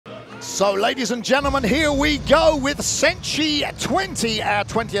So, ladies and gentlemen, here we go with SENSHI 20, our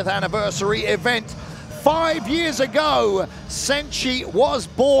 20th anniversary event. 5 years ago, SENSHI was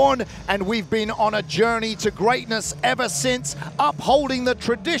born, and we've been on a journey to greatness ever since, upholding the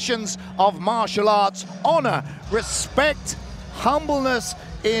traditions of martial arts, honor, respect, humbleness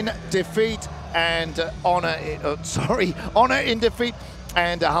in defeat, and honor in defeat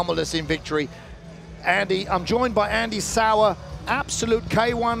and humbleness in victory. Andy, I'm joined by Andy Sauer, absolute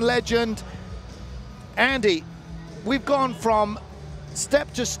K1 legend. Andy, we've gone from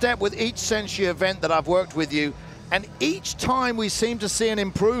step to step with each SENSHI event that I've worked with you, and each time we seem to see an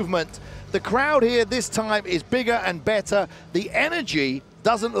improvement. The crowd here this time is bigger and better. The energy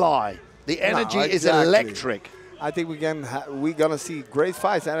doesn't lie. The energy is electric. I think we're gonna see great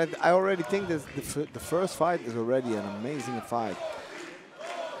fights, and I already think that the first fight is already an amazing fight.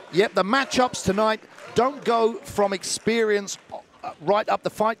 Yep, the matchups tonight don't go from experience right up the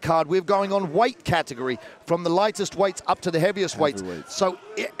fight card. We're going on weight category, from the lightest weights up to the heaviest weights. So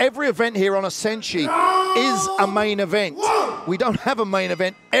every event here on a SENSHI is a main event. We don't have a main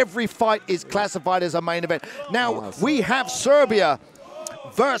event. Every fight is classified as a main event. Now, we have Serbia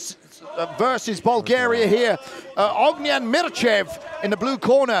versus Bulgaria here. Ognyan Mirchev in the blue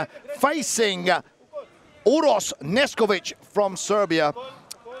corner facing Uros Neskovic from Serbia.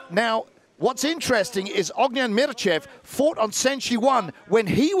 Now, what's interesting is Ognyan Mirchev fought on SENSHI 1 when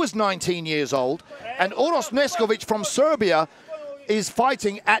he was 19 years old, and Uros Neskovic from Serbia is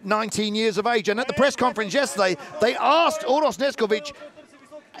fighting at 19 years of age. And at the press conference yesterday, they asked Uros Neskovic,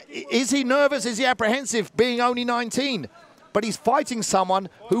 is he nervous, is he apprehensive being only 19? But he's fighting someone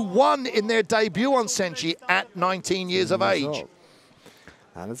who won in their debut on SENSHI at 19 years of age.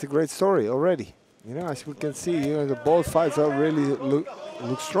 And it's a great story already. You know, as we can see, you know, both fights are really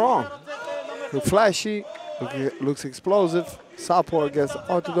look strong, look flashy, looks explosive. Southpaw against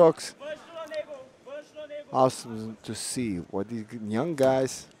orthodox. Awesome to see what these young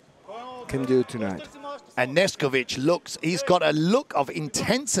guys can do tonight. And Neskovic he's got a look of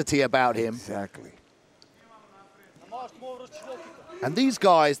intensity about him. Exactly. And these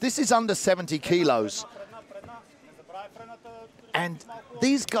guys, this is under 70 kilos. And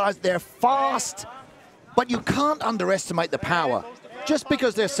these guys, they're fast, but you can't underestimate the power. Just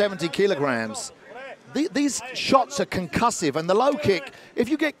because they're 70 kilograms, these shots are concussive, and the low kick, if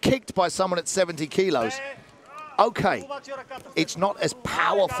you get kicked by someone at 70 kilos, okay, it's not as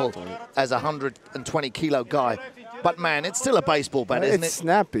powerful as a 120 kilo guy, but man, it's still a baseball bat, isn't it? It's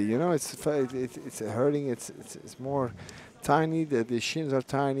snappy, you know, it's hurting, it's more tiny, the shins are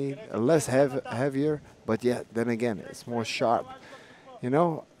tiny, less heavier, but yeah, then again, it's more sharp. You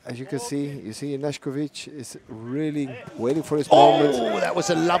know, as you can see, Neskovic is really waiting for his moment. Oh, that was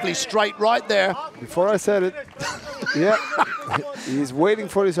a lovely straight right there. Before I said it, yeah, he's waiting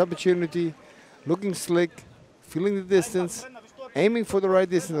for his opportunity, looking slick, feeling the distance, aiming for the right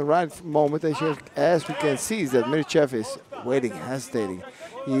distance, the right moment. As we can see, is that Mirchev is waiting, hesitating.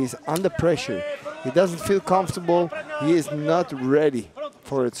 He is under pressure. He doesn't feel comfortable. He is not ready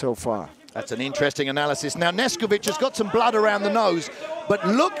for it so far. That's an interesting analysis. Now, Neskovic has got some blood around the nose, but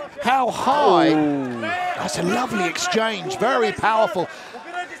look how high. Oh. That's a lovely exchange, very powerful.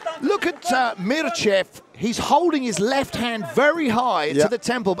 Look at Mirchev. He's holding his left hand very high to the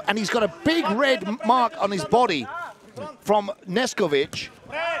temple, and he's got a big red mark on his body from Neskovic.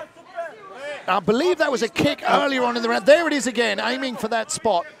 I believe that was a kick earlier on in the round. There it is again, aiming for that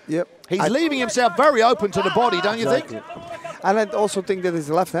spot. Yep. He's leaving himself very open to the body, don't you think? And I also think that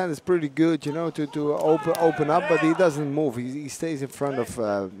his left hand is pretty good, you know, to open up, but he doesn't move. He stays in front of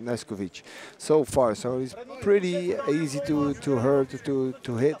Neskovic so far. So he's pretty easy to hurt,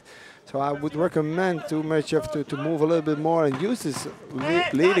 to hit. So I would recommend to Mirchev to move a little bit more and use his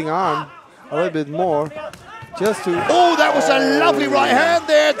leading arm a little bit more, just to... Oh, that was a lovely right hand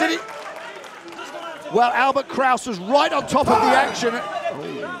there. Did he? Well, Albert Kraus was right on top of the action.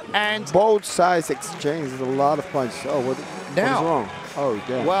 And both sides exchanged a lot of punches. Oh, what is wrong? Oh,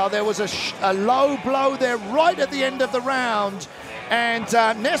 damn. Well, there was a low blow there right at the end of the round. And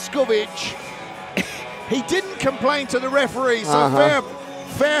Neskovic, he didn't complain to the referee, so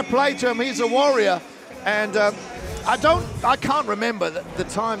fair play to him. He's a warrior. And I can't remember the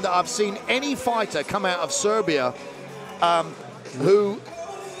time that I've seen any fighter come out of Serbia who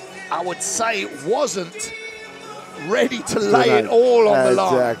I would say wasn't ready to lay it all on the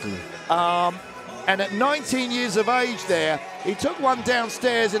line. Exactly. And at 19 years of age there, he took one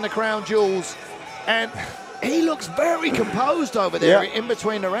downstairs in the Crown Jewels, and he looks very composed over there in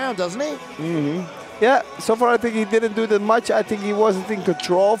between the round, doesn't he? Mm-hmm. Yeah, so far I think he didn't do that much. I think he wasn't in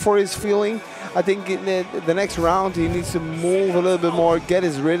control for his feeling. I think in the next round he needs to move a little bit more, get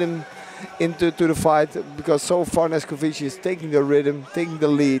his rhythm, into the fight, because so far Neskovic is taking the rhythm, taking the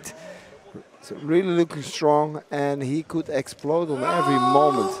lead. So really looking strong, and he could explode on every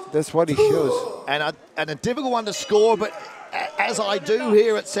moment. That's what he shows. And a difficult one to score, but as I do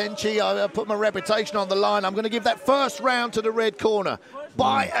here at SENSHI, I put my reputation on the line. I'm going to give that first round to the red corner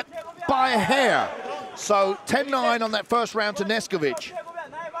by a hair. So 10-9 on that first round to Neskovic.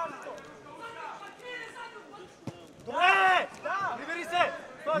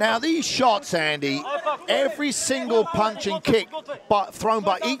 Now these shots, Andy, every single punch and kick thrown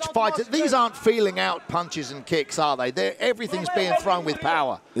by each fighter, these aren't feeling out punches and kicks, are they? Everything's being thrown with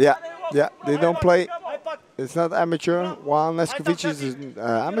power. Yeah, they don't play. It's not amateur, while Neskovic is an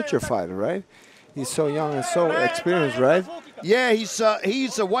amateur fighter, right? He's so young and so experienced, right? Yeah, he's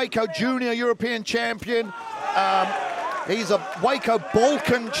a Waco Junior European champion. He's a Waco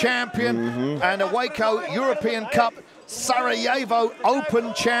Balkan champion and a Waco European Cup Sarajevo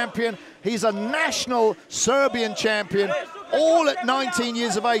Open champion. He's a national Serbian champion, all at 19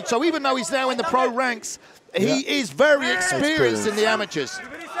 years of age. So even though he's now in the pro ranks, he is very experienced in the amateurs.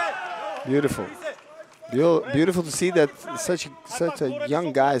 Beautiful. Beautiful to see that such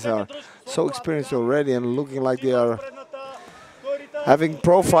young guys are so experienced already and looking like they are having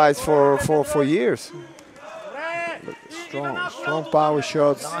pro fights for years. Strong power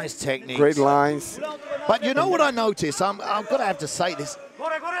shots. Nice technique. Great lines. But you know what I notice? I'm going to have to say this.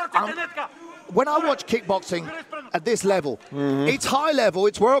 When I watch kickboxing at this level, it's high level,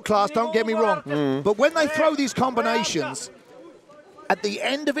 it's world class, don't get me wrong. But when they throw these combinations, at the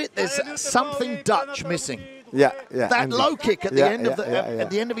end of it, there's something Dutch missing. Yeah. That low kick at the end of at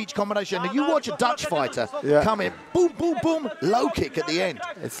the end of each combination. And you watch a Dutch fighter come in, boom, boom, boom, low kick at the end.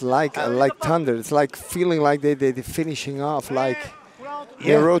 It's like thunder. It's like feeling like they're finishing off, like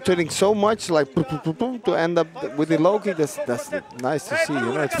they're rotating so much, like boom, boom, boom, boom, to end up with the low kick. That's nice to see. You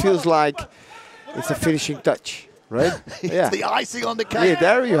know, it feels like it's a finishing touch, right? It's the icing on the cake. Yeah,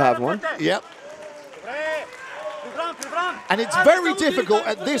 there you have one. Yep. And it's very difficult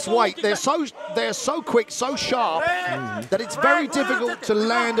at this weight. They're so quick, so sharp, that it's very difficult to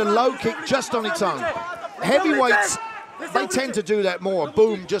land a low kick just on its own. Heavyweights, they tend to do that more,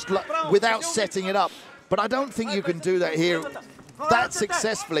 boom, just without setting it up. But I don't think you can do that here that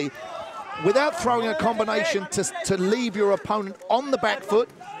successfully without throwing a combination to leave your opponent on the back foot,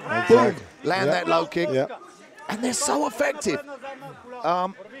 boom, land that low kick. And they're so effective.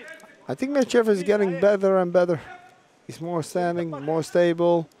 I think Mirchev is getting better and better. He's more standing, more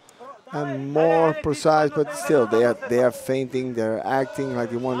stable, and more precise, but still they are feinting, they're acting like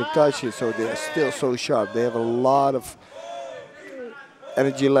they want to touch it, so they are still so sharp. They have a lot of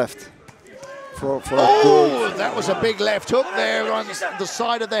energy left. That was a big left hook there on the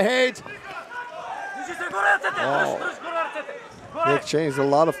side of the head. They exchanged a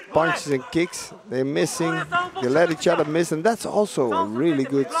lot of punches and kicks. They're missing, they let each other miss, and that's also a really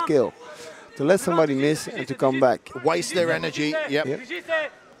good skill. To let somebody miss and to come back. Waste their energy, yep.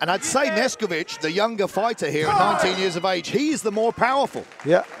 And I'd say Neskovic, the younger fighter here at 19 years of age, he's the more powerful.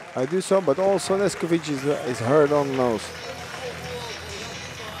 Yeah, I do so, but also Neskovic is hurt on the nose.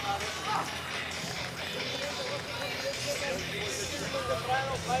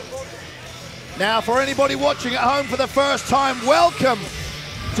 Now, for anybody watching at home for the first time, welcome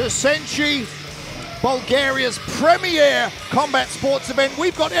to SENSHI, Bulgaria's premier combat sports event.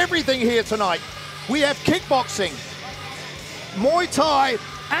 We've got everything here tonight. We have kickboxing, Muay Thai,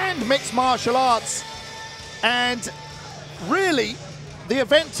 and mixed martial arts. And really, the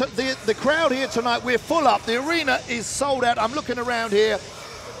event, the crowd here tonight, we're full up. The arena is sold out. I'm looking around here.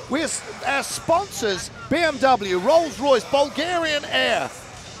 Our sponsors, BMW, Rolls-Royce, Bulgarian Air.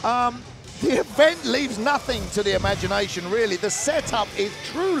 The event leaves nothing to the imagination, really. The setup is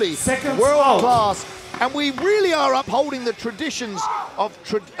truly world-class, and we really are upholding the traditions of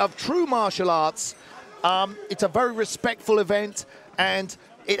true martial arts. It's a very respectful event, and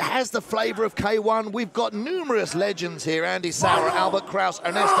it has the flavor of K1. We've got numerous legends here: Andy Sauer, Albert Kraus,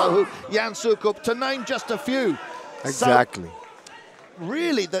 Ernesto Hu, Jan Sukup, to name just a few. Exactly. So,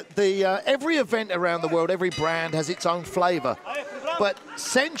 really, every event around the world, every brand has its own flavor, but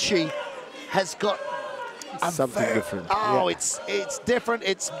SENSHI has got something different. Oh, it's different.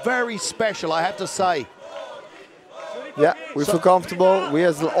 It's very special, I have to say. Yeah, we feel comfortable. We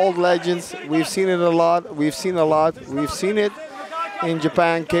as old legends, we've seen it a lot. We've seen a lot. We've seen it in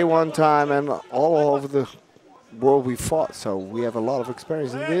Japan, K1 time, and all over the world we fought. So we have a lot of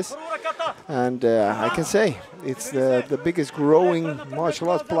experience in this. And I can say it's the biggest growing martial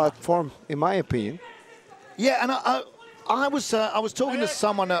arts platform, in my opinion. Yeah, and I was talking to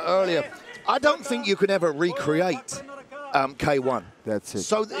someone earlier. I don't think you can ever recreate K1. That's it.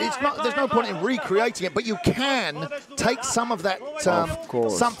 So it's not. There's no point in recreating it, but you can take some of that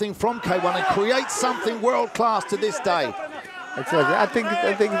something from K1 and create something world class to this day. Exactly. I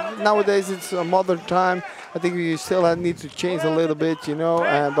think nowadays it's a modern time. I think we still need to change a little bit, you know.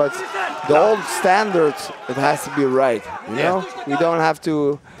 But the old standards, it has to be right. You know, we don't have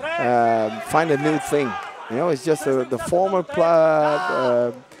to find a new thing. You know, it's just the former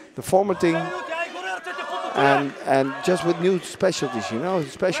thing, and just with new specialties. You know,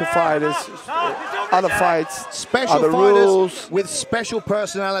 special fighters, other fights, special other fighters rules with special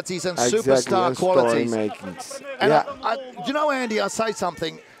personalities and exactly, superstar and qualities. And yeah. you know, Andy, I'll say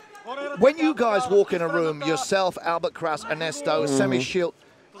something. When you guys walk in a room, yourself, Albert Kraus, Ernesto, Semi Schilt,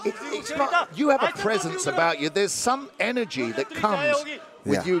 it's not. You have a presence about you. There's some energy that comes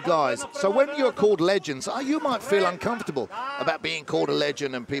with you guys. So when you're called legends, you might feel uncomfortable about being called a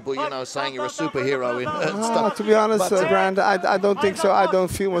legend and people, you know, saying you're a superhero and stuff. To be honest, Grant, I don't think so. I don't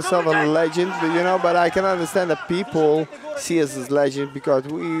feel myself a legend, you know, but I can understand that people see us as legend because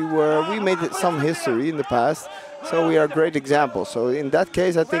we made some history in the past. So we are great examples. So in that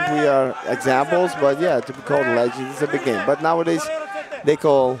case, I think we are examples. But yeah, to be called legend is a big game. But nowadays, they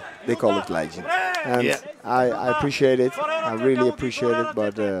call it legend, and I appreciate it. I really appreciate it.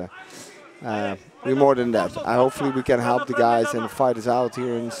 But we're more than that. Hopefully, we can help the guys and the fighters out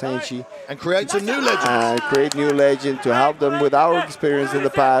here in SENSHI and create some new legends. Create new legends to help them with our experience in the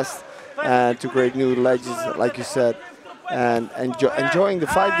past, and to create new legends, like you said. And enjoying the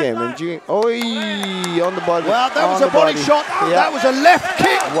fight game. On the body. Well, that was a body shot. Yeah. That was a left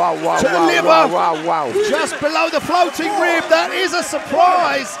kick to the liver. Wow. Just below the floating rib. That is a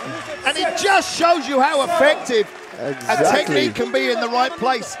surprise. And it just shows you how effective a technique can be in the right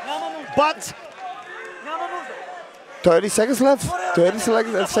place. But 30 seconds left. 30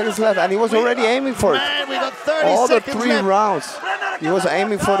 seconds left. And he was already aiming for it. We got 30 all the seconds 3 left. rounds. He was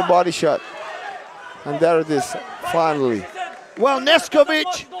aiming for the body shot. And there it is, finally. Well,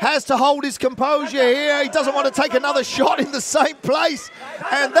 Neskovic has to hold his composure here. He doesn't want to take another shot in the same place.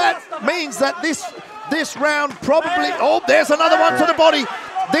 And that means that this round probably... Oh, there's another one to the body.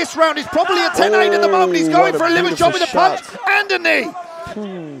 This round is probably a 10-8 at the moment. He's going for a liver shot with a punch and a knee.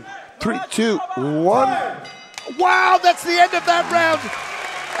 3, 2, 1. Wow, that's the end of that round.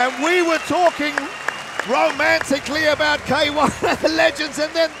 And we were talking romantically about K1 legends,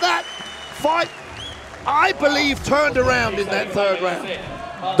 and then that fight, I believe, turned around in that third round.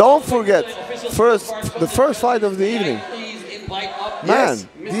 Don't forget, the first fight of the evening. Man,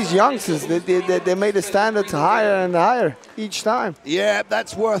 these youngsters, they made the standards higher and higher each time. Yeah,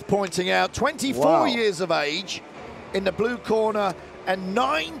 that's worth pointing out. 24 years of age in the blue corner and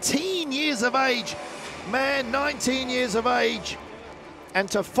 19 years of age. Man, 19 years of age. And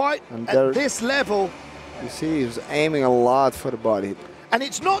to fight at this level. You see, he was aiming a lot for the body. And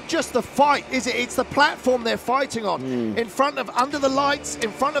it's not just the fight, is it? It's the platform they're fighting on. In front of, under the lights,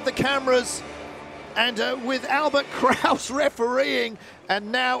 in front of the cameras, and with Albert Kraus refereeing, and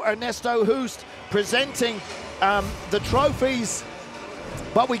now Ernesto Hoost presenting the trophies.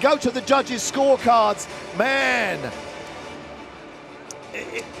 But we go to the judges' scorecards. Man,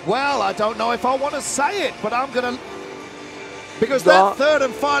 well, I don't know if I want to say it, but I'm going to... Because that third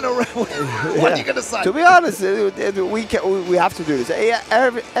and final round, what are you going to say? To be honest, we have to do this.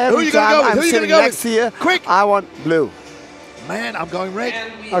 Every time I'm sitting next to you, quick, I want blue. Man, I'm going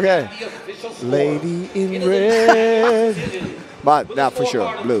red. Okay. Lady in red. But now for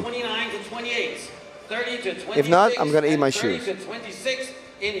sure, blue. If not, I'm going to eat my shoes.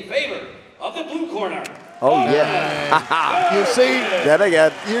 In favor of the blue corner. Oh, yeah. You see, that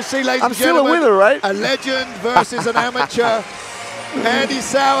again. You see, ladies I'm and still gentlemen, a winner, right? A legend versus an amateur. Andy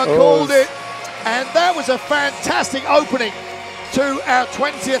Sauer called it, and that was a fantastic opening to our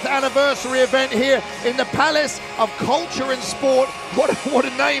 20th anniversary event here in the Palace of Culture and Sport. What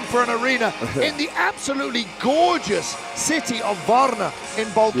a name for an arena in the absolutely gorgeous city of Varna in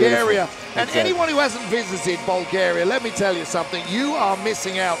Bulgaria. And anyone who hasn't visited Bulgaria, let me tell you something, you are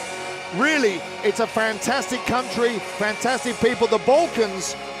missing out. Really, it's a fantastic country, fantastic people. The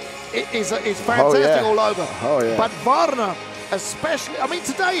Balkans is fantastic all over. But Varna, especially, I mean,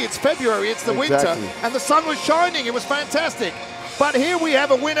 today it's February, it's the winter, and the sun was shining, it was fantastic. But here we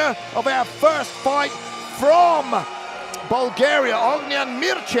have a winner of our first fight from Bulgaria, Ognyan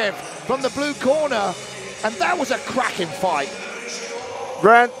Mirchev from the blue corner, and that was a cracking fight.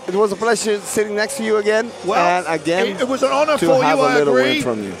 Grant, it was a pleasure sitting next to you again. Well, and again, it was an honor for you, I agree.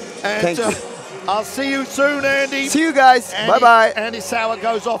 From you. And, Thank you. I'll see you soon, Andy. See you guys. Bye-bye. Andy Sauer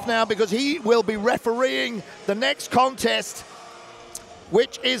goes off now because he will be refereeing the next contest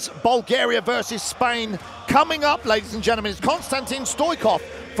which is Bulgaria versus Spain. Coming up, ladies and gentlemen, is Konstantin Stoikov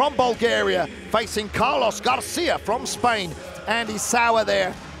from Bulgaria facing Carlos Garcia from Spain. Andy Sauer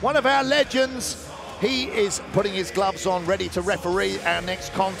there, one of our legends. He is putting his gloves on, ready to referee our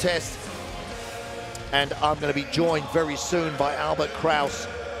next contest. And I'm going to be joined very soon by Albert Kraus.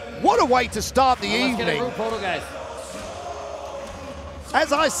 What a way to start the evening. Let's get a group photo, guys.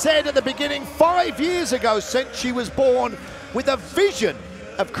 As I said at the beginning, 5 years ago, SENSHI was born with a vision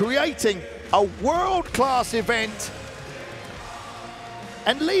of creating a world-class event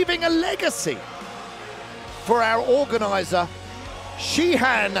and leaving a legacy for our organizer,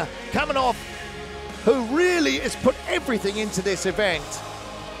 Shihan Kamenov, who really has put everything into this event.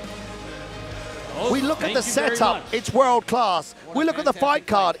 We look at the setup, it's world class. We look at the fight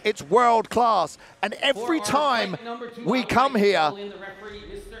card, it's world class. And every time we come here,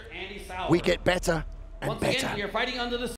 we get better and better. Once again, you're fighting under the